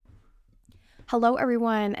Hello,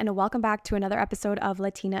 everyone, and welcome back to another episode of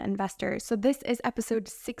Latina Investors. So, this is episode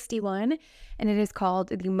 61, and it is called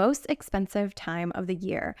The Most Expensive Time of the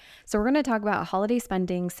Year. So, we're going to talk about holiday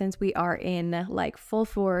spending since we are in like full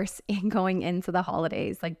force in going into the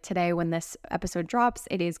holidays. Like today, when this episode drops,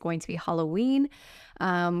 it is going to be Halloween,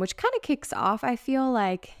 which kind of kicks off, I feel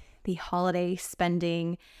like, the holiday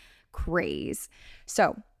spending craze.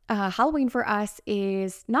 So, Halloween for us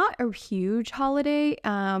is not a huge holiday.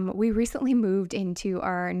 We recently moved into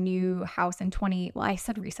our new house in I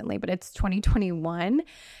said recently, but it's 2021.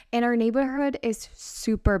 And our neighborhood is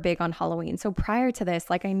super big on Halloween. So prior to this,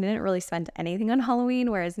 like I didn't really spend anything on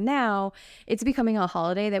Halloween, whereas now it's becoming a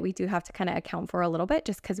holiday that we do have to kind of account for a little bit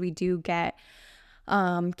just because we do get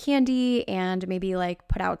candy and maybe like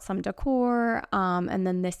put out some decor. And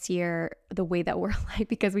then this year, the way that we're like,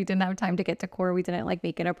 because we didn't have time to get decor, we didn't like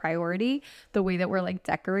make it a priority. The way that we're like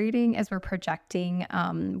decorating is we're projecting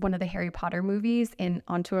one of the Harry Potter movies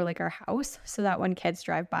onto like our house, so that when kids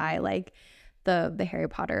drive by, like the Harry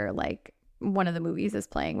Potter like one of the movies is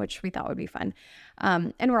playing, which we thought would be fun.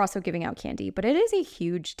 And we're also giving out candy, but it is a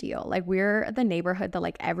huge deal. Like we're the neighborhood that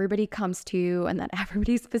like everybody comes to and that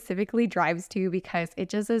everybody specifically drives to because it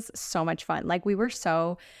just is so much fun. Like we were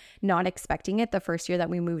so not expecting it the first year that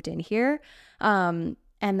we moved in here. And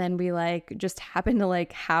then we like just happened to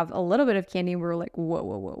like have a little bit of candy. We were like,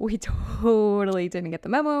 whoa. We totally didn't get the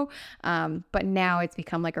memo. But now it's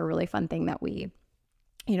become like a really fun thing that we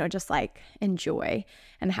just like enjoy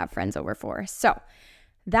and have friends over for. So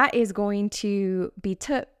that is going to be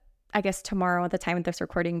tomorrow at the time of this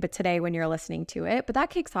recording, but today when you're listening to it. But that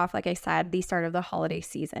kicks off, like I said, the start of the holiday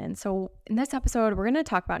season. So in this episode, we're going to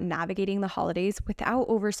talk about navigating the holidays without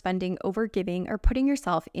overspending, overgiving, or putting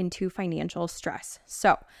yourself into financial stress.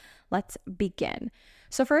 So let's begin.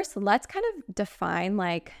 So first, let's kind of define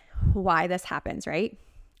like why this happens, right?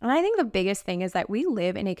 And I think the biggest thing is that we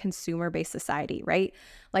live in a consumer-based society, right?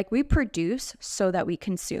 Like we produce so that we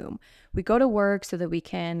consume. We go to work so that we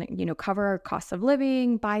can, cover our cost of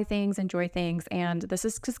living, buy things, enjoy things. And this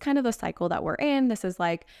is just kind of the cycle that we're in. This is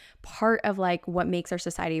like part of like what makes our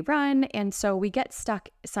society run. And so we get stuck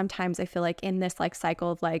sometimes, I feel like, in this like cycle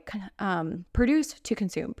of like produce to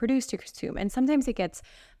consume. And sometimes it gets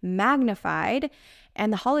magnified.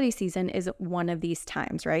 And the holiday season is one of these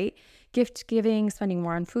times, right? Gift giving, spending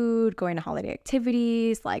more on food, going to holiday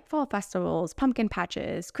activities like fall festivals, pumpkin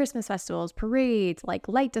patches, Christmas festivals, parades, like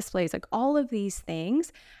light displays, like all of these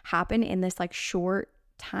things happen in this like short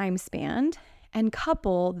time span. And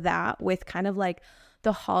couple that with kind of like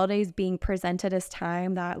the holidays being presented as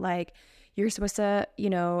time that like you're supposed to,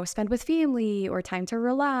 spend with family or time to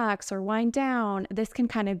relax or wind down. This can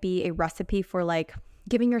kind of be a recipe for like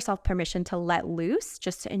giving yourself permission to let loose,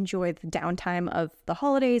 just to enjoy the downtime of the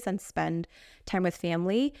holidays and spend time with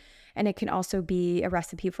family. And it can also be a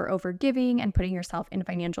recipe for overgiving and putting yourself in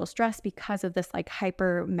financial stress because of this like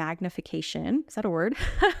hyper magnification, is that a word,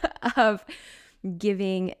 of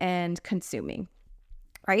giving and consuming,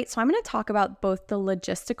 right? So I'm going to talk about both the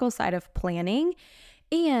logistical side of planning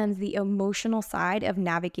and the emotional side of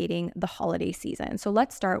navigating the holiday season. So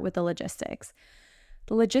let's start with the logistics.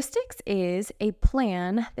 The logistics is a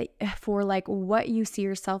plan for like what you see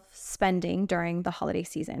yourself spending during the holiday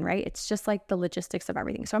season, right? It's just like the logistics of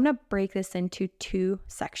everything. So I'm going to break this into two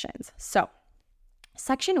sections. So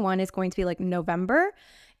section one is going to be like November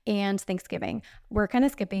and Thanksgiving. We're kind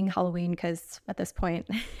of skipping Halloween because at this point,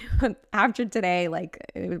 after today, like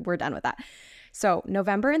we're done with that. So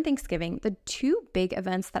November and Thanksgiving, the two big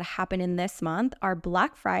events that happen in this month are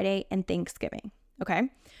Black Friday and Thanksgiving. Okay.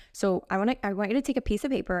 So I want you to take a piece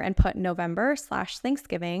of paper and put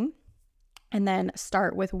November/Thanksgiving and then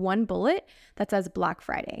start with one bullet that says Black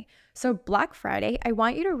Friday. So Black Friday, I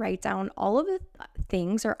want you to write down all of the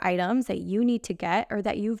things or items that you need to get or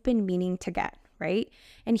that you've been meaning to get, right?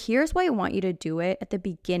 And here's why I want you to do it at the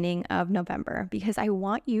beginning of November, because I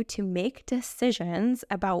want you to make decisions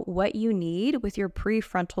about what you need with your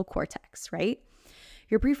prefrontal cortex, right?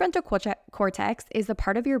 Your prefrontal cortex is the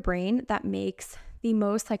part of your brain that makes the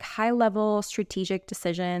most like high level strategic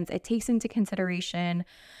decisions. It takes into consideration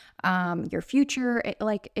your future. It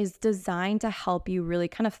like is designed to help you really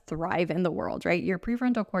kind of thrive in the world, right? Your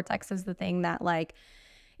prefrontal cortex is the thing that like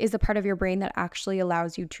is the part of your brain that actually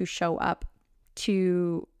allows you to show up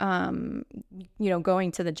to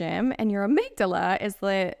going to the gym, and your amygdala is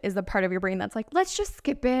the part of your brain that's like, let's just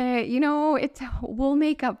skip it, we'll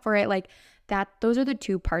make up for it, like that. Those are the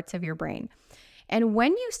two parts of your brain. And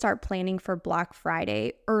when you start planning for Black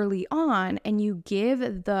Friday early on and you give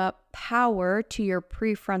the power to your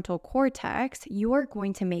prefrontal cortex, you are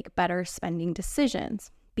going to make better spending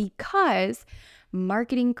decisions, because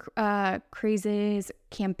marketing crazes,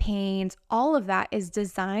 campaigns, all of that is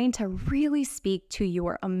designed to really speak to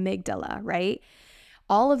your amygdala, right?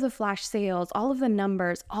 All of the flash sales, all of the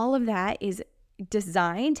numbers, all of that is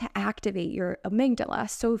designed to activate your amygdala.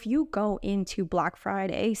 So if you go into Black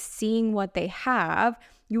Friday seeing what they have,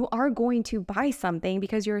 you are going to buy something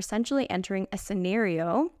because you're essentially entering a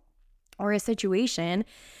scenario or a situation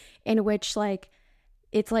in which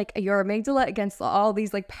it's like your amygdala against all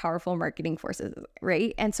these like powerful marketing forces,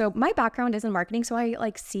 right? And so my background is in marketing, so I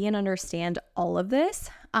like see and understand all of this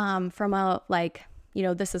from a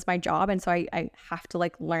this is my job. And so I have to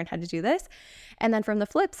like learn how to do this. And then from the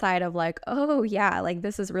flip side of like, oh yeah, like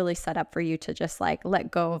this is really set up for you to just like let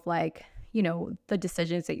go of like, the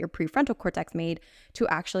decisions that your prefrontal cortex made to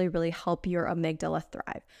actually really help your amygdala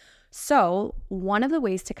thrive. So one of the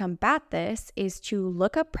ways to combat this is to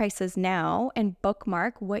look up prices now and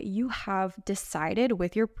bookmark what you have decided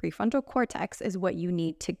with your prefrontal cortex is what you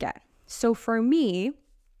need to get. So for me,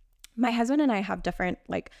 my husband and I have different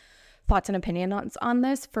like thoughts and opinions on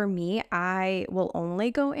this. For me, I will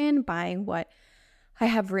only go in buying what I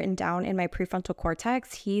have written down in my prefrontal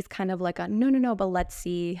cortex. He's kind of like a no, but let's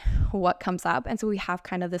see what comes up. And so we have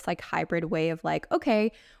kind of this like hybrid way of like,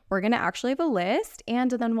 okay, we're going to actually have a list and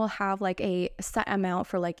then we'll have like a set amount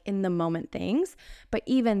for like in the moment things. But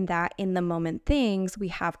even that in the moment things, we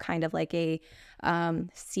have kind of like a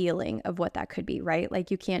ceiling of what that could be, right? Like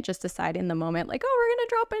you can't just decide in the moment like, oh, we're going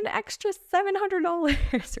to drop an extra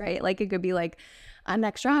 $700, right? Like it could be like an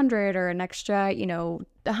extra 100 or an extra,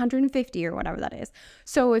 150 or whatever that is.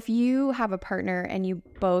 So if you have a partner and you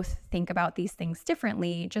both think about these things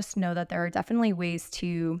differently, just know that there are definitely ways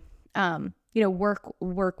to,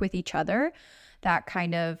 work with each other that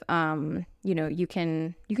kind of, you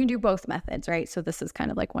can do both methods, right? So this is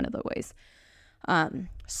kind of like one of the ways.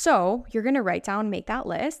 So you're going to write down, make that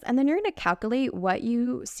list, and then you're going to calculate what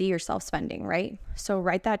you see yourself spending, right? So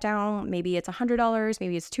write that down. Maybe it's $100,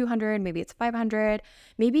 maybe it's $200, maybe it's $500.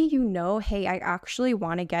 Maybe hey, I actually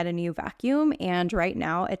want to get a new vacuum and right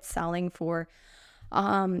now it's selling for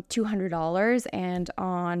 $200, and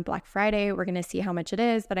on Black Friday we're going to see how much it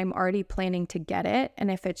is, but I'm already planning to get it, and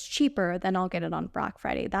if it's cheaper then I'll get it on Black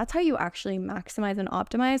Friday. That's how you actually maximize and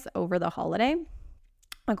optimize over this holiday.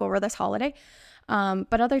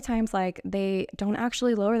 But other times, like, they don't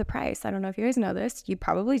actually lower the price. I don't know if you guys know this. You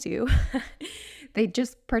probably do. They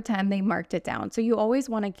just pretend they marked it down. So you always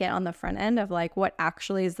want to get on the front end of like what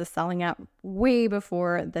actually is the selling at way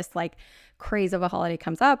before this like craze of a holiday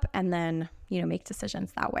comes up, and then, make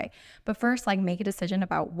decisions that way. But first, like, make a decision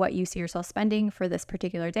about what you see yourself spending for this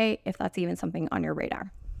particular day, if that's even something on your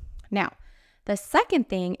radar. Now, the second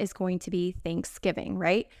thing is going to be Thanksgiving,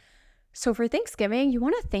 right? So for Thanksgiving, you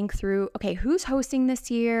want to think through, okay, who's hosting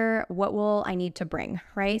this year? What will I need to bring,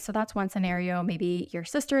 right? So that's one scenario. Maybe your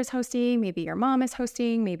sister is hosting, maybe your mom is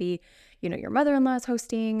hosting, maybe, your mother-in-law is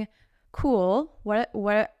hosting. Cool.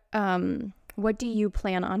 What do you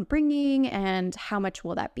plan on bringing, and how much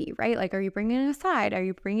will that be, right? Like, are you bringing a side? Are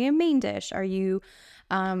you bringing a main dish? Are you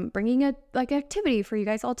bringing a like activity for you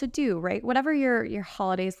guys all to do, right? Whatever your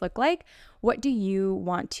holidays look like, what do you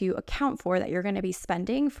want to account for that you're going to be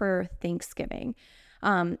spending for Thanksgiving?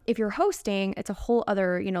 If you're hosting, it's a whole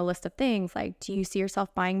other, list of things. Like, do you see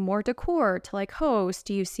yourself buying more decor to like host?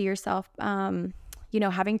 Do you see yourself,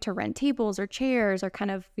 having to rent tables or chairs, or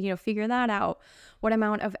kind of, figure that out? What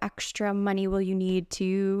amount of extra money will you need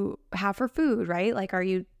to have for food, right? Like, are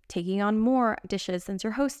you taking on more dishes since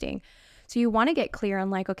you're hosting? So you want to get clear on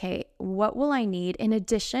like, okay, what will I need in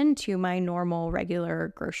addition to my normal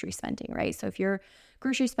regular grocery spending, right? So if your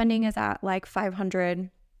grocery spending is at like $500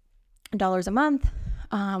 a month,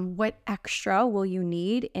 what extra will you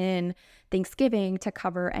need in Thanksgiving to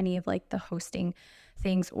cover any of like the hosting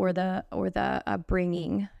things or the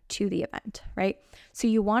bringing to the event, right? So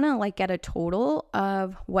you want to like get a total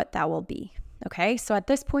of what that will be. Okay. So at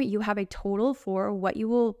this point you have a total for what you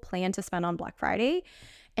will plan to spend on Black Friday.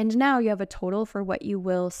 And now you have a total for what you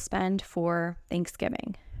will spend for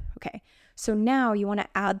Thanksgiving. Okay. So now you want to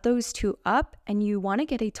add those two up, and you want to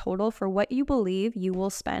get a total for what you believe you will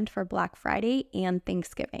spend for Black Friday and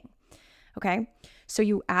Thanksgiving. Okay. So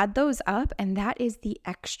you add those up, and that is the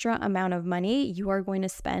extra amount of money you are going to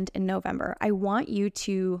spend in November. I want you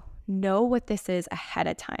to know what this is ahead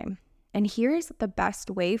of time. And here's the best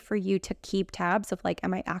way for you to keep tabs of like,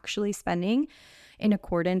 am I actually spending in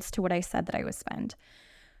accordance to what I said that I would spend?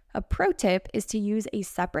 A pro tip is to use a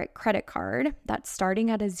separate credit card that's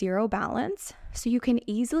starting at a zero balance, so you can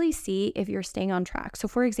easily see if you're staying on track. So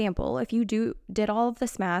for example, if you did all of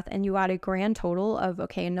this math and you had a grand total of,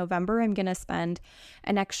 okay, in November, I'm going to spend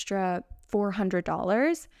an extra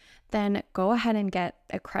 $400, then go ahead and get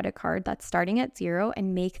a credit card that's starting at 0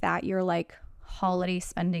 and make that your like holiday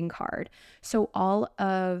spending card. So all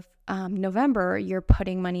of November, you're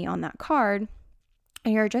putting money on that card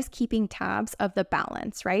and you're just keeping tabs of the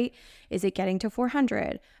balance, right? Is it getting to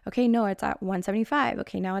 400? Okay, no, it's at 175.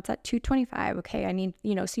 Okay, now it's at 225. Okay, I need,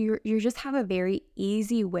 so you just have a very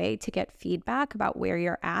easy way to get feedback about where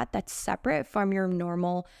you're at that's separate from your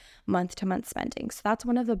normal month-to-month spending. So that's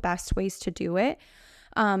one of the best ways to do it.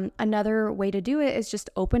 Another way to do it is just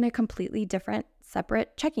open a completely different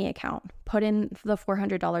separate checking account, put in the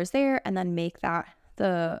 $400 there, and then make that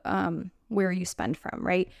the where you spend from,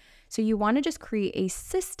 right? So you want to just create a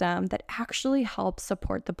system that actually helps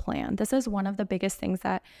support the plan. This is one of the biggest things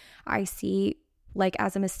that I see like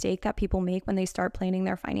as a mistake that people make when they start planning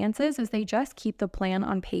their finances is they just keep the plan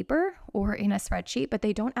on paper or in a spreadsheet, but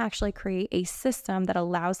they don't actually create a system that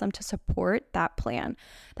allows them to support that plan.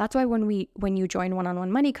 That's why when you join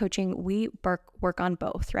one-on-one money coaching, we work on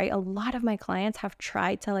both, right? A lot of my clients have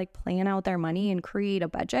tried to like plan out their money and create a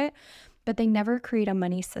budget, but they never create a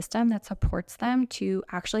money system that supports them to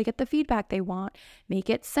actually get the feedback they want, make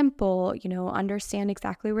it simple, understand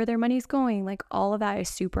exactly where their money's going. Like all of that is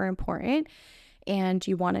super important. And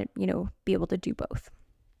you want to, be able to do both.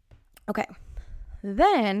 Okay.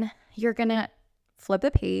 Then you're going to flip the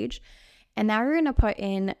page and now you're going to put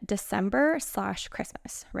in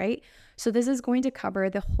December/Christmas, right? So this is going to cover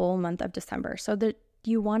the whole month of December. So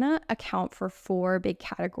you want to account for 4 big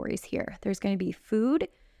categories here. There's going to be food,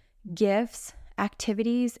 gifts,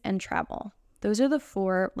 activities, and travel. Those are the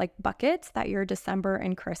 4 like buckets that your December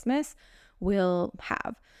and Christmas will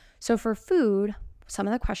have. So for food, some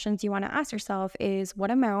of the questions you want to ask yourself is,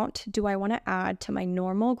 what amount do I want to add to my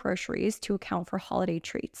normal groceries to account for holiday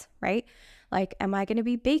treats, right? Like, am I going to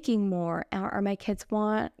be baking more? Are my kids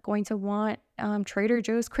going to want Trader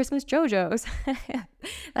Joe's Christmas JoJo's?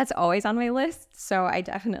 That's always on my list. So I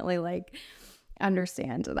definitely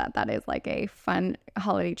understand that is like a fun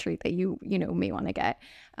holiday treat that you may want to get.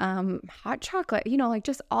 Hot chocolate,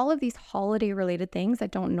 just all of these holiday related things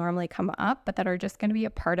that don't normally come up, but that are just going to be a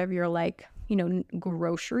part of your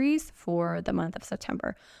groceries for the month of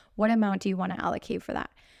September. What amount do you want to allocate for that?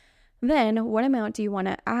 Then what amount do you want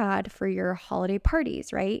to add for your holiday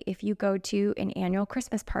parties, right? If you go to an annual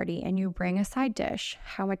Christmas party and you bring a side dish,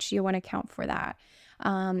 how much do you want to account for that?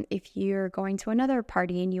 If you're going to another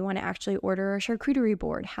party and you want to actually order a charcuterie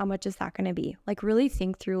board, how much is that going to be? Like really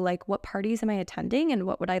think through what parties am I attending and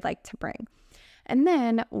what would I like to bring? And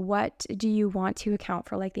then what do you want to account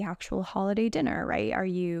for the actual holiday dinner, right? Are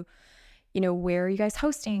you, where are you guys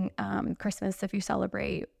hosting Christmas if you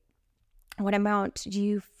celebrate? What amount do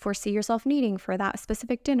you foresee yourself needing for that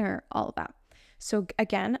specific dinner? All of that. So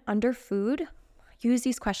again, under food, use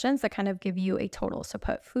these questions that kind of give you a total. So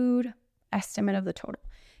put food, estimate of the total.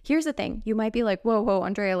 Here's the thing. You might be like, whoa,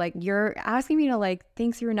 Andrea, you're asking me to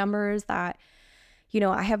think through numbers that,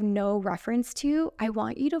 I have no reference to. I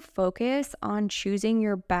want you to focus on choosing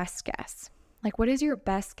your best guess. What is your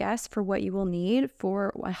best guess for what you will need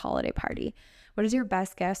for a holiday party? What is your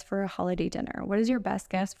best guess for a holiday dinner? What is your best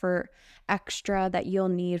guess for extra that you'll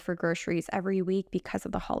need for groceries every week because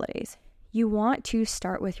of the holidays? You want to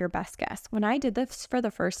start with your best guess. When I did this for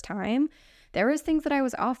the first time, there was things that I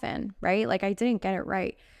was off in, right? I didn't get it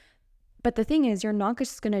right. But the thing is, you're not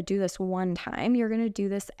just going to do this one time. You're going to do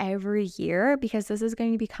this every year because this is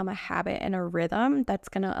going to become a habit and a rhythm that's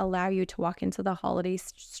going to allow you to walk into the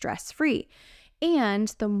holidays stress-free. And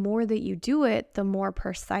the more that you do it, the more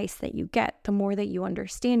precise that you get, the more that you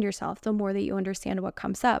understand yourself, the more that you understand what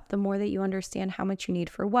comes up, the more that you understand how much you need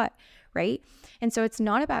for what, right? And so it's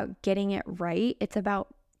not about getting it right. It's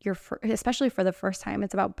about especially for the first time,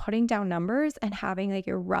 it's about putting down numbers and having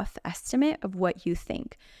a rough estimate of what you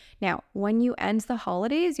think. Now, when you end the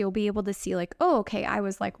holidays, you'll be able to see oh, okay, I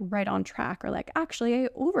was right on track, or actually I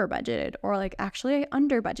over budgeted, or actually I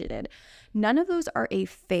under budgeted. None of those are a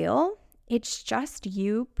fail. It's just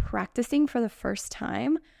you practicing for the first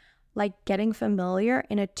time, getting familiar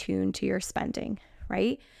and attuned to your spending,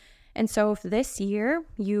 right? And so if this year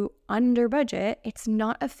you under budget, it's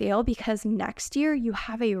not a fail because next year you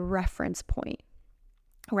have a reference point,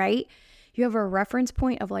 right? You have a reference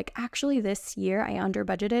point of actually this year I under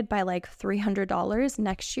budgeted by $300.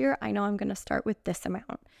 Next year, I know I'm going to start with this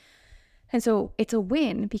amount. And so it's a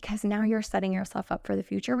win because now you're setting yourself up for the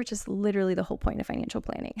future, which is literally the whole point of financial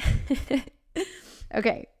planning.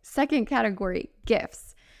 Okay, second category,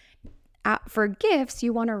 gifts. For gifts,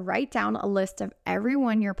 you want to write down a list of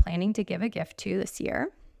everyone you're planning to give a gift to this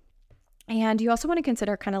year. And you also want to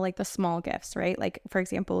consider kind of like the small gifts, right? Like, for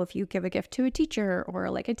example, if you give a gift to a teacher or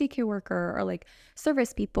like a daycare worker or like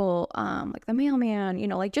service people, like the mailman,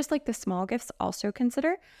 like just like the small gifts also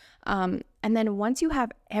consider. And then once you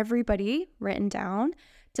have everybody written down,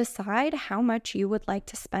 decide how much you would like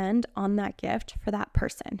to spend on that gift for that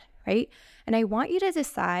person, right? And I want you to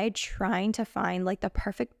decide trying to find like the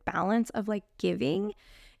perfect balance of like giving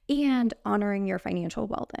and honoring your financial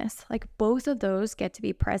wellness. Like both of those get to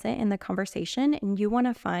be present in the conversation, and you want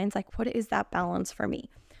to find like, what is that balance for me?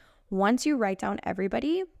 Once you write down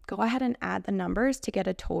everybody, go ahead and add the numbers to get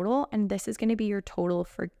a total, and this is going to be your total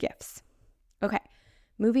for gifts. Okay,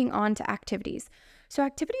 moving on to activities. So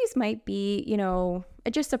activities might be,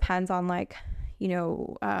 it just depends on like,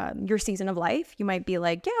 your season of life. You might be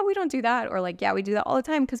like, yeah, we don't do that, or like, yeah, we do that all the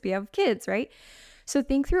time because we have kids, right? So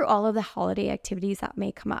think through all of the holiday activities that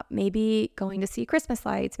may come up. Maybe going to see Christmas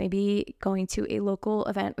lights, maybe going to a local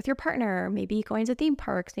event with your partner, maybe going to theme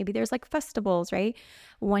parks, maybe there's like festivals, right?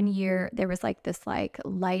 One year there was like this like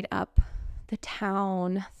light up the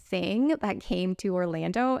town thing that came to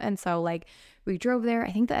Orlando. And so like we drove there.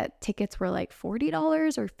 I think that tickets were like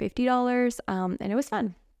 $40 or $50. And it was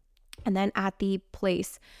fun. And then at the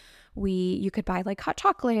place, you could buy like hot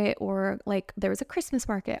chocolate, or like there was a Christmas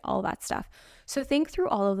market, all that stuff. So think through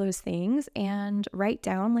all of those things and write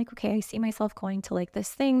down like, okay, I see myself going to like this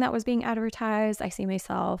thing that was being advertised. I see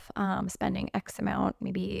myself spending X amount,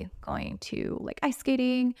 maybe going to like ice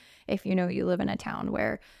skating. If you live in a town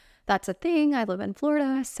where that's a thing. I live in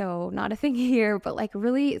Florida, so not a thing here, but like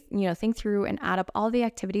really, think through and add up all the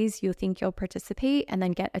activities you think you'll participate and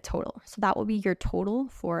then get a total. So that will be your total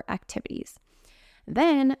for activities.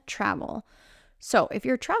 Then travel. So if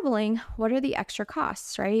you're traveling, what are the extra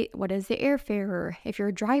costs, right? What is the airfare? If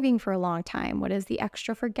you're driving for a long time, what is the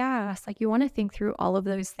extra for gas? Like you want to think through all of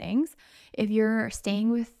those things. If you're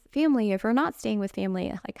staying with family, if you're not staying with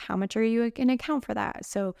family, like how much are you going to account for that?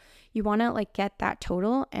 So you want to like get that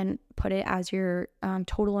total and put it as your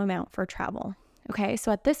total amount for travel. Okay,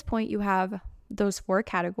 so at this point you have those 4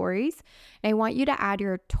 categories, and I want you to add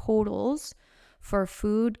your totals for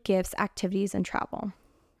food, gifts, activities, and travel.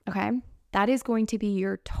 Okay, that is going to be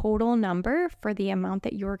your total number for the amount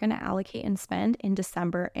that you're going to allocate and spend in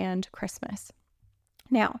December and Christmas.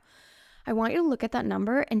 Now, I want you to look at that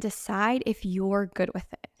number and decide if you're good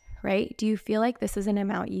with it, right? Do you feel like this is an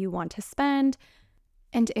amount you want to spend?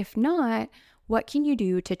 And if not, what can you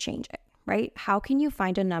do to change it, right? How can you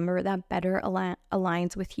find a number that better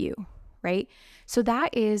aligns with you, right? So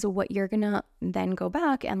that is what you're going to then go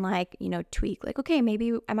back and like, tweak, like, okay,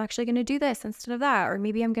 maybe I'm actually going to do this instead of that. Or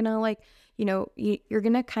maybe I'm going to like, you're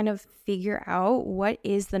going to kind of figure out what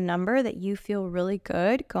is the number that you feel really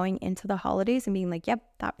good going into the holidays and being like, yep,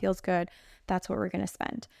 that feels good. That's what we're going to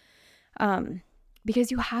spend.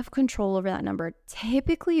 Because you have control over that number.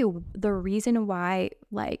 Typically, the reason why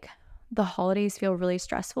like the holidays feel really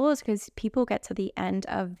stressful is because people get to the end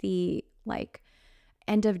of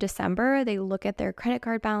December, they look at their credit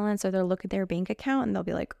card balance or they'll look at their bank account and they'll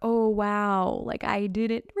be like, oh, wow, like I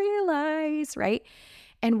didn't realize, right?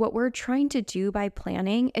 And what we're trying to do by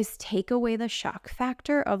planning is take away the shock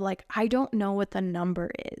factor of like, I don't know what the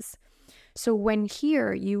number is. So when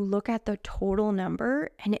here you look at the total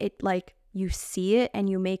number and it like you see it and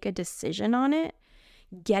you make a decision on it,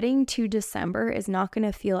 getting to December is not going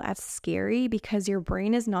to feel as scary because your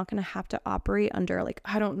brain is not going to have to operate under like,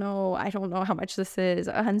 I don't know how much this is,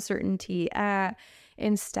 uncertainty.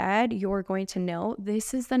 Instead, you're going to know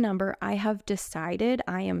this is the number I have decided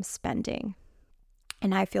I am spending.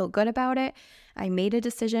 And I feel good about it. I made a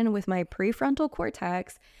decision with my prefrontal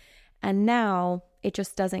cortex, and now it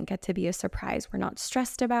just doesn't get to be a surprise. We're not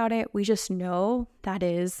stressed about it. We just know that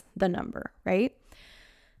is the number, right?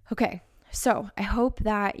 Okay. So I hope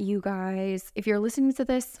that you guys, if you're listening to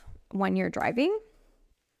this when you're driving,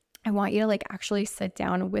 I want you to like actually sit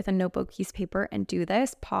down with a notebook, piece of paper and do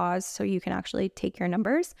this, pause so you can actually take your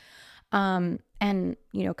numbers and,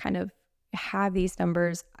 kind of have these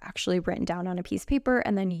numbers actually written down on a piece of paper,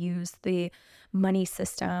 and then use the money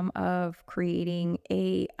system of creating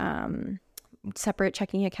a separate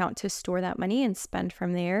checking account to store that money and spend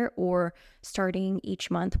from there, or starting each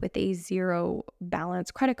month with a 0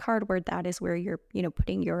 balance credit card where that is where you're,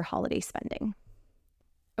 putting your holiday spending.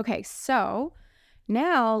 Okay, so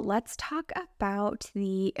now let's talk about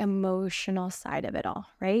the emotional side of it all,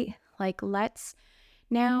 right? Like let's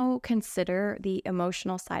now consider the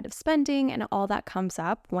emotional side of spending and all that comes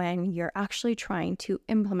up when you're actually trying to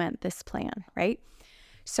implement this plan, right?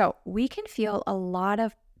 So we can feel a lot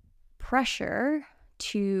of pressure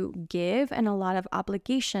to give and a lot of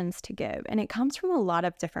obligations to give. And it comes from a lot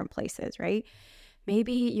of different places, right?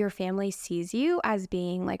 Maybe your family sees you as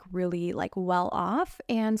being like really like well off,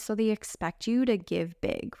 and so they expect you to give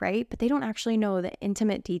big, right? But they don't actually know the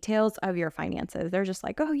intimate details of your finances. They're just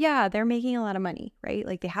like, oh yeah, they're making a lot of money, right?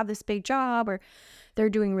 Like they have this big job or they're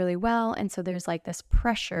doing really well. And so there's like this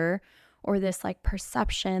pressure or this like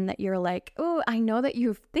perception that you're like, oh, I know that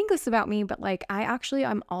you think this about me, but like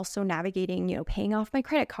I'm also navigating, paying off my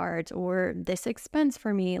credit cards, or this expense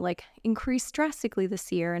for me like increased drastically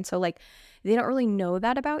this year. And so like they don't really know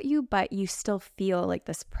that about you, but you still feel like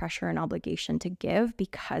this pressure and obligation to give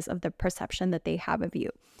because of the perception that they have of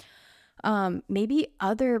you. Maybe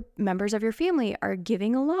other members of your family are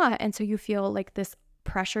giving a lot. And so you feel like this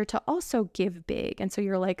pressure to also give big. And so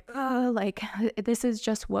you're like, oh, like this is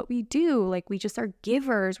just what we do. Like we just are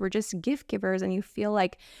givers. We're just gift givers. And you feel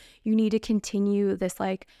like you need to continue this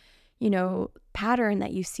like, pattern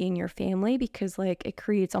that you see in your family because like it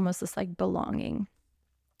creates almost this like belonging.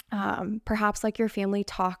 Perhaps like your family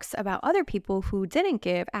talks about other people who didn't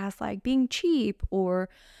give as like being cheap or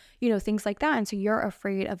things like that. And so you're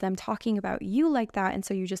afraid of them talking about you like that. And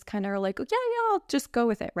so you just kind of are like, oh, yeah, I'll just go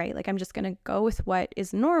with it, right? Like I'm just going to go with what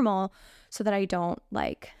is normal so that I don't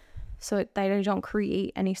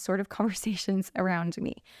create any sort of conversations around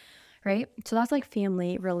me, right? So that's like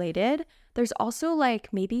family related. There's also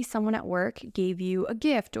like maybe someone at work gave you a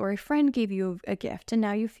gift or a friend gave you a gift. And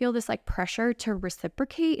now you feel this like pressure to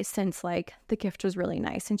reciprocate since like the gift was really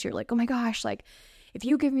nice. Since you're like, oh my gosh, like if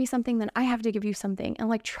you give me something, then I have to give you something. And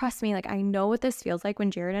like, trust me, like I know what this feels like. When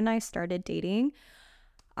Jared and I started dating,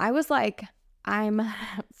 I was like, I'm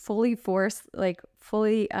fully forced, like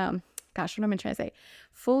fully, what am I trying to say?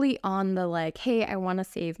 Fully on the like, hey, I want to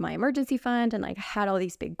save my emergency fund. And like had all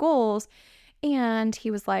these big goals. And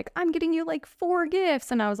he was like, I'm getting you like 4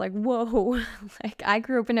 gifts. And I was like, whoa, like I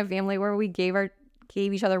grew up in a family where we gave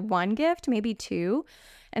each other 1 gift, maybe 2.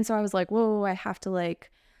 And so I was like, whoa, I have to like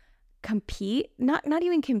compete, not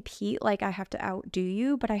even compete, like I have to outdo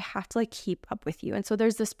you, but I have to like keep up with you. And so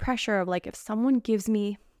there's this pressure of like, if someone gives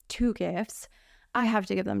me 2 gifts, I have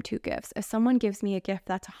to give them 2 gifts. If someone gives me a gift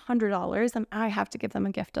that's $100, then I have to give them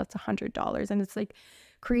a gift that's $100. And it's like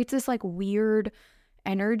creates this like weird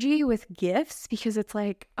energy with gifts because it's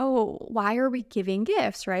like, oh, why are we giving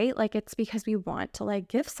gifts, right? Like it's because we want to like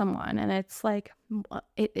give someone. And it's like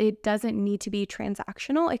it doesn't need to be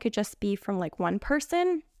transactional. It could just be from like one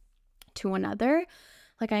person to another.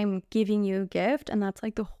 Like I'm giving you a gift, and that's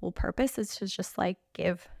like the whole purpose is to just like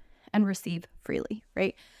give and receive freely,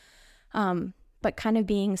 right? But kind of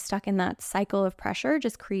being stuck in that cycle of pressure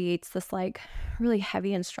just creates this like really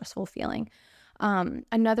heavy and stressful feeling.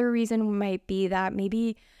 Another reason might be that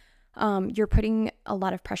maybe you're putting a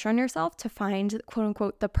lot of pressure on yourself to find quote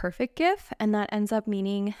unquote the perfect gift, and that ends up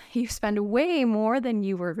meaning you spend way more than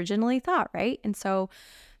you originally thought, right? And so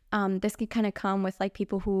this can kind of come with like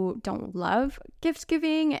people who don't love gift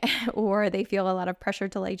giving or they feel a lot of pressure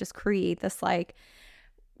to like just create this like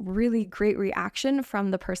really great reaction from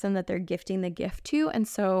the person that they're gifting the gift to. And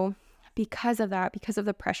so because of that, because of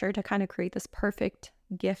the pressure to kind of create this perfect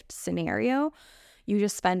gift scenario, you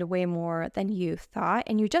just spend way more than you thought,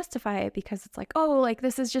 and you justify it because it's like, oh, like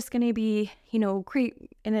this is just going to be, great,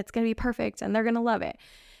 and it's going to be perfect and they're going to love it.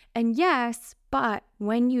 And yes, but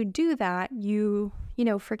when you do that, you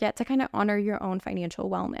forget to kind of honor your own financial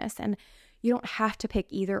wellness, and you don't have to pick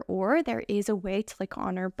either or. There is a way to like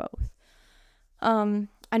honor both.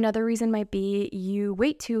 Another reason might be you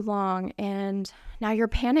wait too long and now you're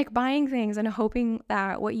panic buying things and hoping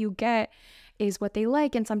that what you get is what they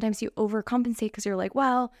like. And sometimes you overcompensate because you're like,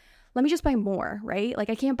 well, let me just buy more, right? Like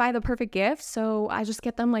I can't buy the perfect gift, so I just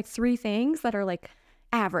get them like 3 things that are like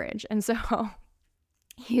average. And so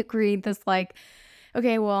you create this like,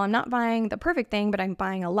 okay, well, I'm not buying the perfect thing, but I'm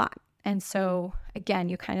buying a lot. And so again,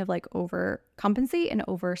 you kind of like overcompensate and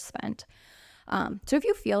overspend. So if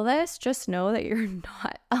you feel this, just know that you're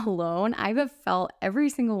not alone. I've felt every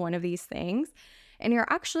single one of these things, and you're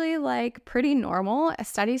actually like pretty normal.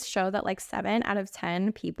 Studies show that like 7 out of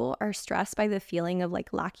 10 people are stressed by the feeling of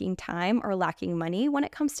like lacking time or lacking money when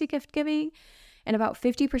it comes to gift giving. And about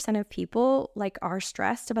 50% of people like are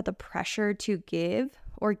stressed about the pressure to give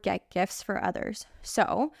or get gifts for others.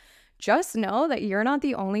 So just know that you're not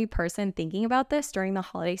the only person thinking about this during the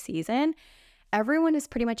holiday season. Everyone is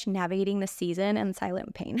pretty much navigating the season in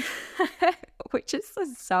silent pain, which is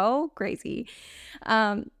so crazy.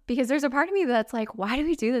 Because there's a part of me that's like, why do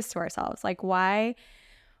we do this to ourselves? Like, why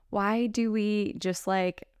do we just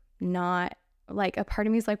like not, like a part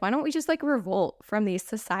of me is like, why don't we just like revolt from these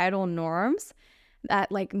societal norms that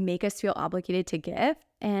like make us feel obligated to give?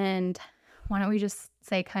 And why don't we just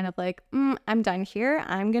say kind of like, I'm done here.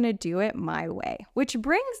 I'm going to do it my way, which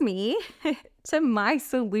brings me to my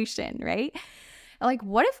solution, right? Like,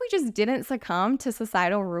 what if we just didn't succumb to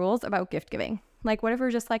societal rules about gift giving? Like, what if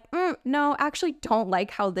we're just like, no, actually don't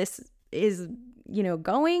like how this is,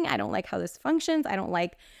 going. I don't like how this functions. I don't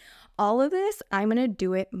like all of this. I'm going to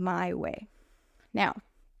do it my way. Now,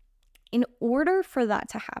 in order for that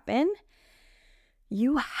to happen,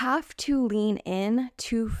 you have to lean in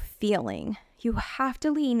to feeling. You have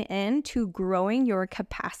to lean in to growing your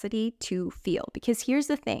capacity to feel. Because here's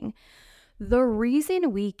the thing. The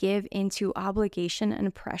reason we give into obligation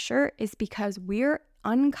and pressure is because we're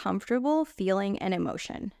uncomfortable feeling an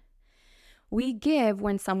emotion. We give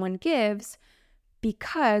when someone gives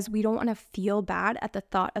because we don't want to feel bad at the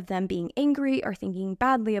thought of them being angry or thinking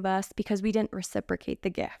badly of us because we didn't reciprocate the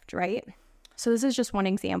gift, right? So this is just one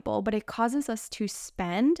example, but it causes us to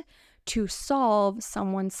spend to solve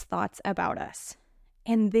someone's thoughts about us.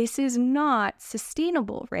 And this is not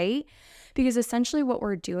sustainable, right? Because essentially what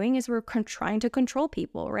we're doing is we're trying to control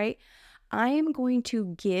people, right? I am going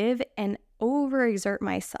to give and overexert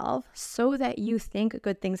myself so that you think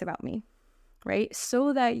good things about me, right?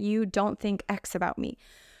 So that you don't think X about me,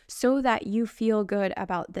 so that you feel good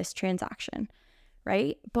about this transaction,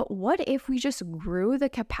 right? But what if we just grew the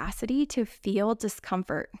capacity to feel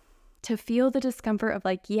discomfort, to feel the discomfort of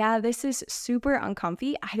like, yeah, this is super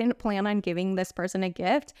uncomfy. I didn't plan on giving this person a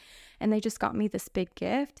gift and they just got me this big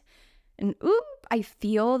gift. And I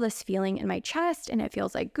feel this feeling in my chest and it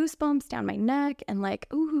feels like goosebumps down my neck and like,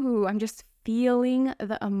 I'm just feeling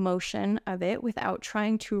the emotion of it without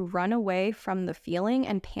trying to run away from the feeling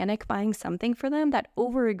and panic buying something for them that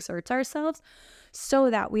overexerts ourselves so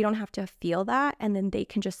that we don't have to feel that and then they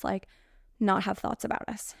can just like not have thoughts about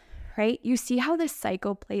us, right? You see how this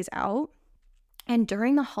cycle plays out? And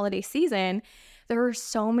during the holiday season, there are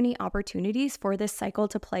so many opportunities for this cycle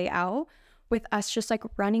to play out with us just like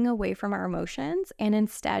running away from our emotions and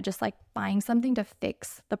instead just like buying something to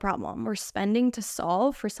fix the problem. We're spending to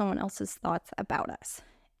solve for someone else's thoughts about us.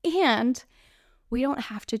 And we don't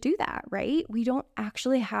have to do that, right? We don't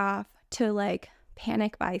actually have to like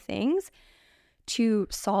panic buy things to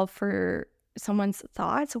solve for someone's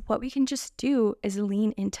thoughts. What we can just do is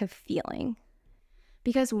lean into feeling.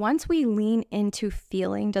 Because once we lean into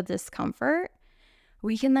feeling the discomfort,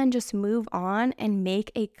 we can then just move on and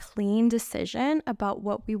make a clean decision about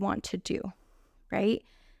what we want to do, right?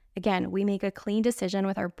 Again, we make a clean decision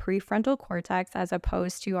with our prefrontal cortex as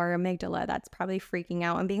opposed to our amygdala that's probably freaking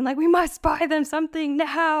out and being like, we must buy them something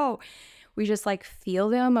now. We just like feel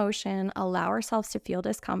the emotion, allow ourselves to feel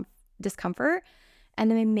discomfort, and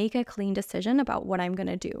then we make a clean decision about what I'm going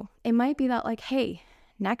to do. It might be that like, hey,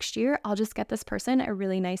 next year I'll just get this person a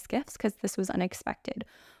really nice gift because this was unexpected.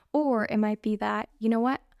 Or it might be that, you know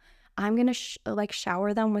what, I'm going to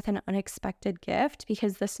shower them with an unexpected gift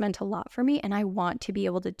because this meant a lot for me and I want to be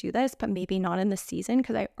able to do this, but maybe not in the season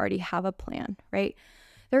because I already have a plan, right?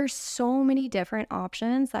 There are so many different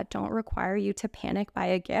options that don't require you to panic buy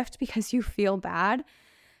a gift because you feel bad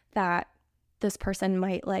that this person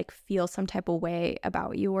might like feel some type of way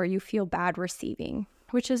about you or you feel bad receiving,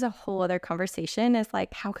 which is a whole other conversation. Is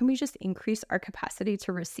like, how can we just increase our capacity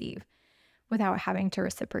to receive without having to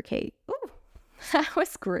reciprocate? Ooh, that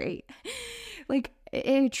was great. Like,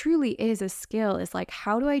 it truly is a skill. Is like,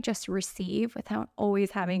 how do I just receive without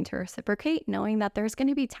always having to reciprocate, knowing that there's going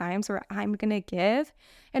to be times where I'm going to give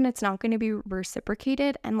and it's not going to be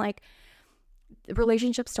reciprocated. And like,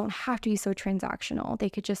 relationships don't have to be so transactional. They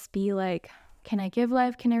could just be like, can I give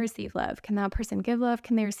love? Can I receive love? Can that person give love?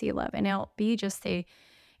 Can they receive love? And it'll be just a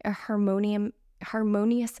harmonious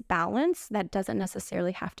balance that doesn't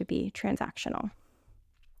necessarily have to be transactional.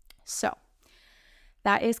 So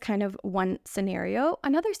that is kind of one scenario.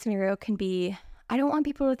 Another scenario can be, I don't want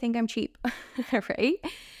people to think I'm cheap, right?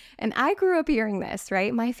 And I grew up hearing this,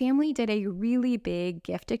 right? My family did a really big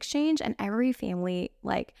gift exchange and every family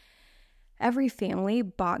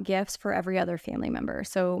bought gifts for every other family member.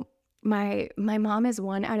 So my mom is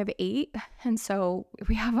 1 out of 8. And so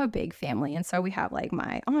we have a big family. And so we have like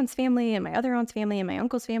my aunt's family and my other aunt's family and my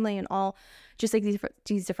uncle's family and all just like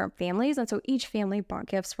these different families. And so each family bought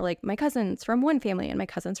gifts for like my cousins from one family and my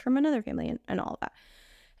cousins from another family and all of that.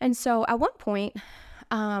 And so at one point,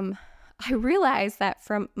 I realized that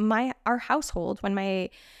from our household, when my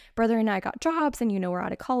brother and I got jobs and, we're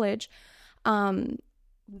out of college,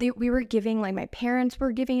 we were giving, like my parents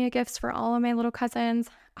were giving gifts for all of my little cousins.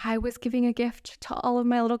 I was giving a gift to all of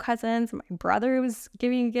my little cousins. My brother was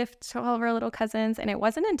giving a gift to all of our little cousins. And it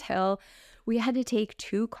wasn't until we had to take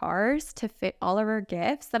 2 cars to fit all of our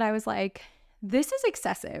gifts that I was like, this is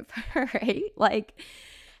excessive, right? Like,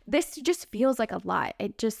 this just feels like a lot.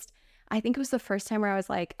 I think it was the first time where I was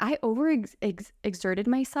like, I exerted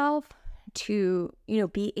myself to,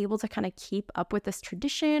 be able to kind of keep up with this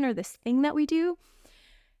tradition or this thing that we do.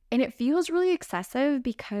 And it feels really excessive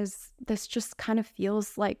because this just kind of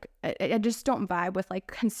feels like I just don't vibe with like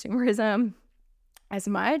consumerism as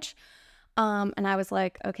much. And I was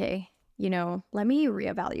like, okay, let me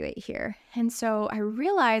reevaluate here. And so I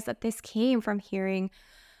realized that this came from hearing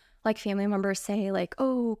like family members say like,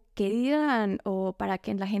 oh, ¿qué dirán? O para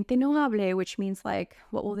que la gente no hable, which means like,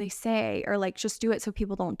 what will they say? Or like, just do it so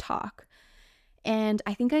people don't talk. And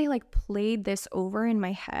I think I like played this over in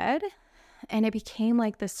my head, and it became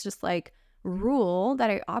like this just like rule that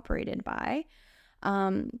I operated by.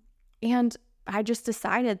 And I just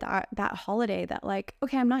decided that holiday that like,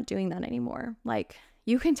 okay, I'm not doing that anymore. Like,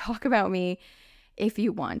 you can talk about me if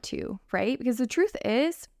you want to, right? Because the truth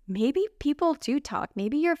is, maybe people do talk.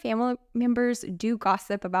 Maybe your family members do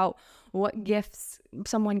gossip about what gifts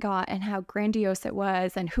someone got and how grandiose it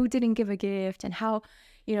was and who didn't give a gift and how,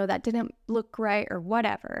 that didn't look right or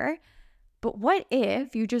whatever. But what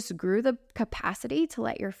if you just grew the capacity to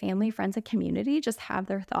let your family, friends, and community just have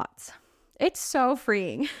their thoughts? It's so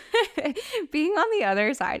freeing. Being on the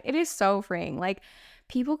other side, it is so freeing. Like,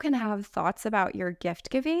 people can have thoughts about your gift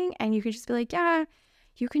giving, and you can just be like, yeah,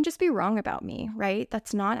 you can just be wrong about me, right?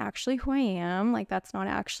 That's not actually who I am. Like, that's not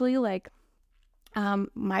actually like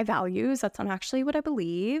my values. That's not actually what I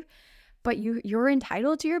believe. But you're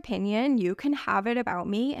entitled to your opinion. You can have it about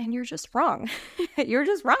me, and you're just wrong. You're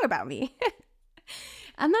just wrong about me.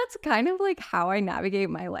 And that's kind of like how I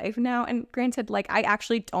navigate my life now. And granted, like, I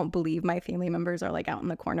actually don't believe my family members are like out in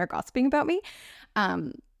the corner gossiping about me.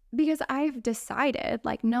 Because I've decided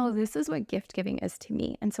like, no, this is what gift giving is to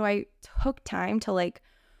me. And so I took time to like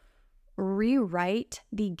rewrite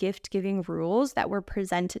the gift giving rules that were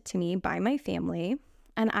presented to me by my family.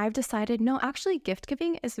 And I've decided, no, actually gift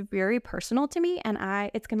giving is very personal to me, and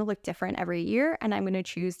it's going to look different every year, and I'm going to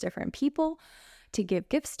choose different people to give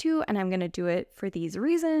gifts to, and I'm going to do it for these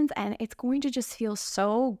reasons, and it's going to just feel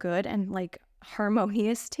so good and like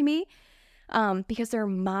harmonious to me because they're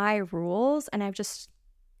my rules, and I've just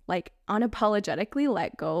like unapologetically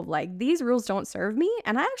let go of like, these rules don't serve me,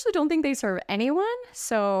 and I actually don't think they serve anyone,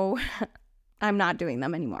 so I'm not doing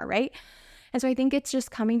them anymore, right? And so I think it's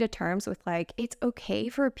just coming to terms with like, it's okay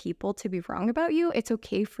for people to be wrong about you. It's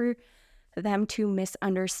okay for them to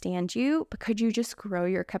misunderstand you, but could you just grow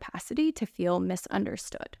your capacity to feel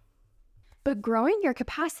misunderstood? But growing your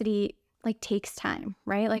capacity like takes time,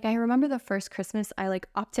 right? Like, I remember the first Christmas I like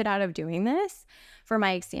opted out of doing this for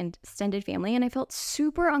my extended family, and I felt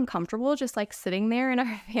super uncomfortable just like sitting there in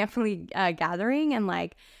our family gathering and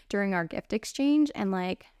like during our gift exchange and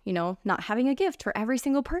like, not having a gift for every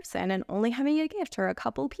single person and only having a gift for a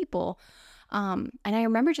couple people. And I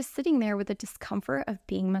remember just sitting there with the discomfort of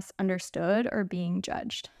being misunderstood or being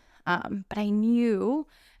judged. But I knew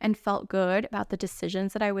and felt good about the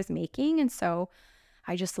decisions that I was making. And so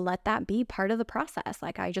I just let that be part of the process.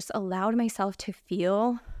 Like, I just allowed myself to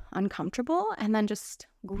feel uncomfortable and then just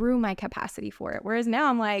grew my capacity for it. Whereas now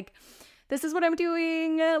I'm like, this is what I'm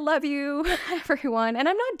doing. Love you, everyone. And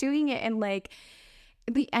I'm not doing it in like,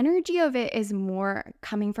 the energy of it is more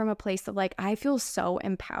coming from a place of like, I feel so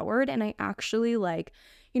empowered, and I actually like,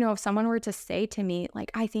 if someone were to say to me, like,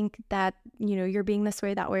 I think that, you're being this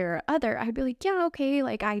way, that way, or other, I'd be like, yeah, okay.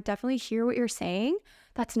 Like, I definitely hear what you're saying.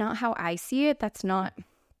 That's not how I see it. That's not,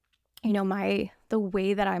 the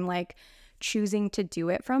way that I'm like choosing to do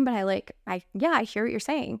it from. But I hear what you're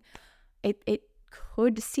saying. It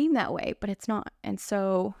could seem that way, but it's not. And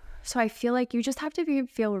so I feel like you just have to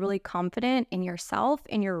feel really confident in yourself,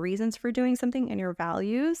 in your reasons for doing something, and your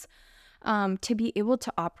values, to be able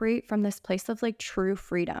to operate from this place of like true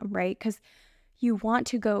freedom, right? Because you want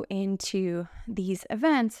to go into these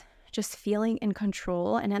events just feeling in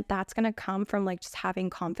control, and that's going to come from like just having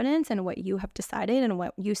confidence in what you have decided and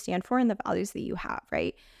what you stand for and the values that you have,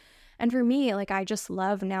 right? And for me, like, I just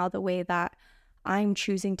love now the way that I'm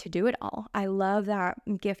choosing to do it all. I love that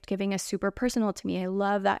gift giving is super personal to me. I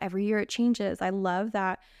love that every year it changes. I love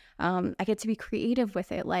that I get to be creative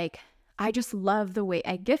with it. Like, I just love the way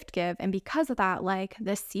I gift give. And because of that, like,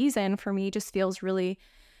 this season for me just feels really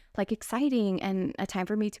like exciting and a time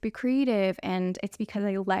for me to be creative. And it's because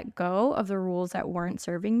I let go of the rules that weren't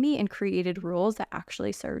serving me and created rules that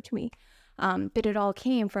actually served me. But it all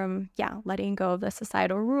came from, letting go of the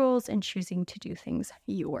societal rules and choosing to do things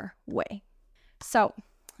your way. So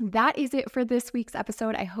that is it for this week's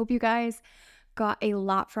episode. I hope you guys got a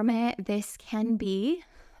lot from it. This can be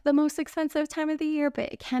the most expensive time of the year,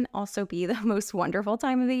 but it can also be the most wonderful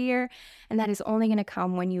time of the year. And that is only going to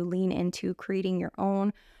come when you lean into creating your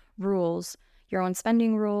own rules, your own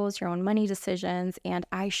spending rules, your own money decisions. And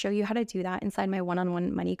I show you how to do that inside my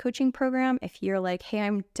one-on-one money coaching program. If you're like, hey,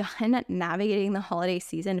 I'm done navigating the holiday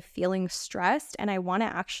season, feeling stressed, and I want to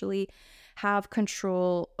actually have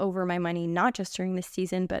control over my money, not just during the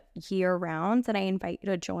season, but year round, then I invite you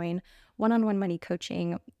to join one-on-one money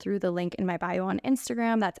coaching through the link in my bio on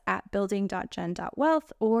Instagram. That's at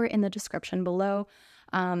building.gen.wealth, or in the description below.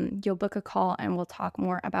 You'll book a call and we'll talk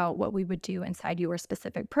more about what we would do inside your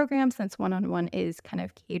specific program, since one-on-one is kind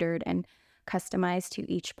of catered and customized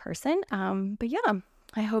to each person. But yeah,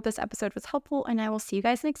 I hope this episode was helpful, and I will see you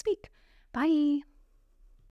guys next week. Bye.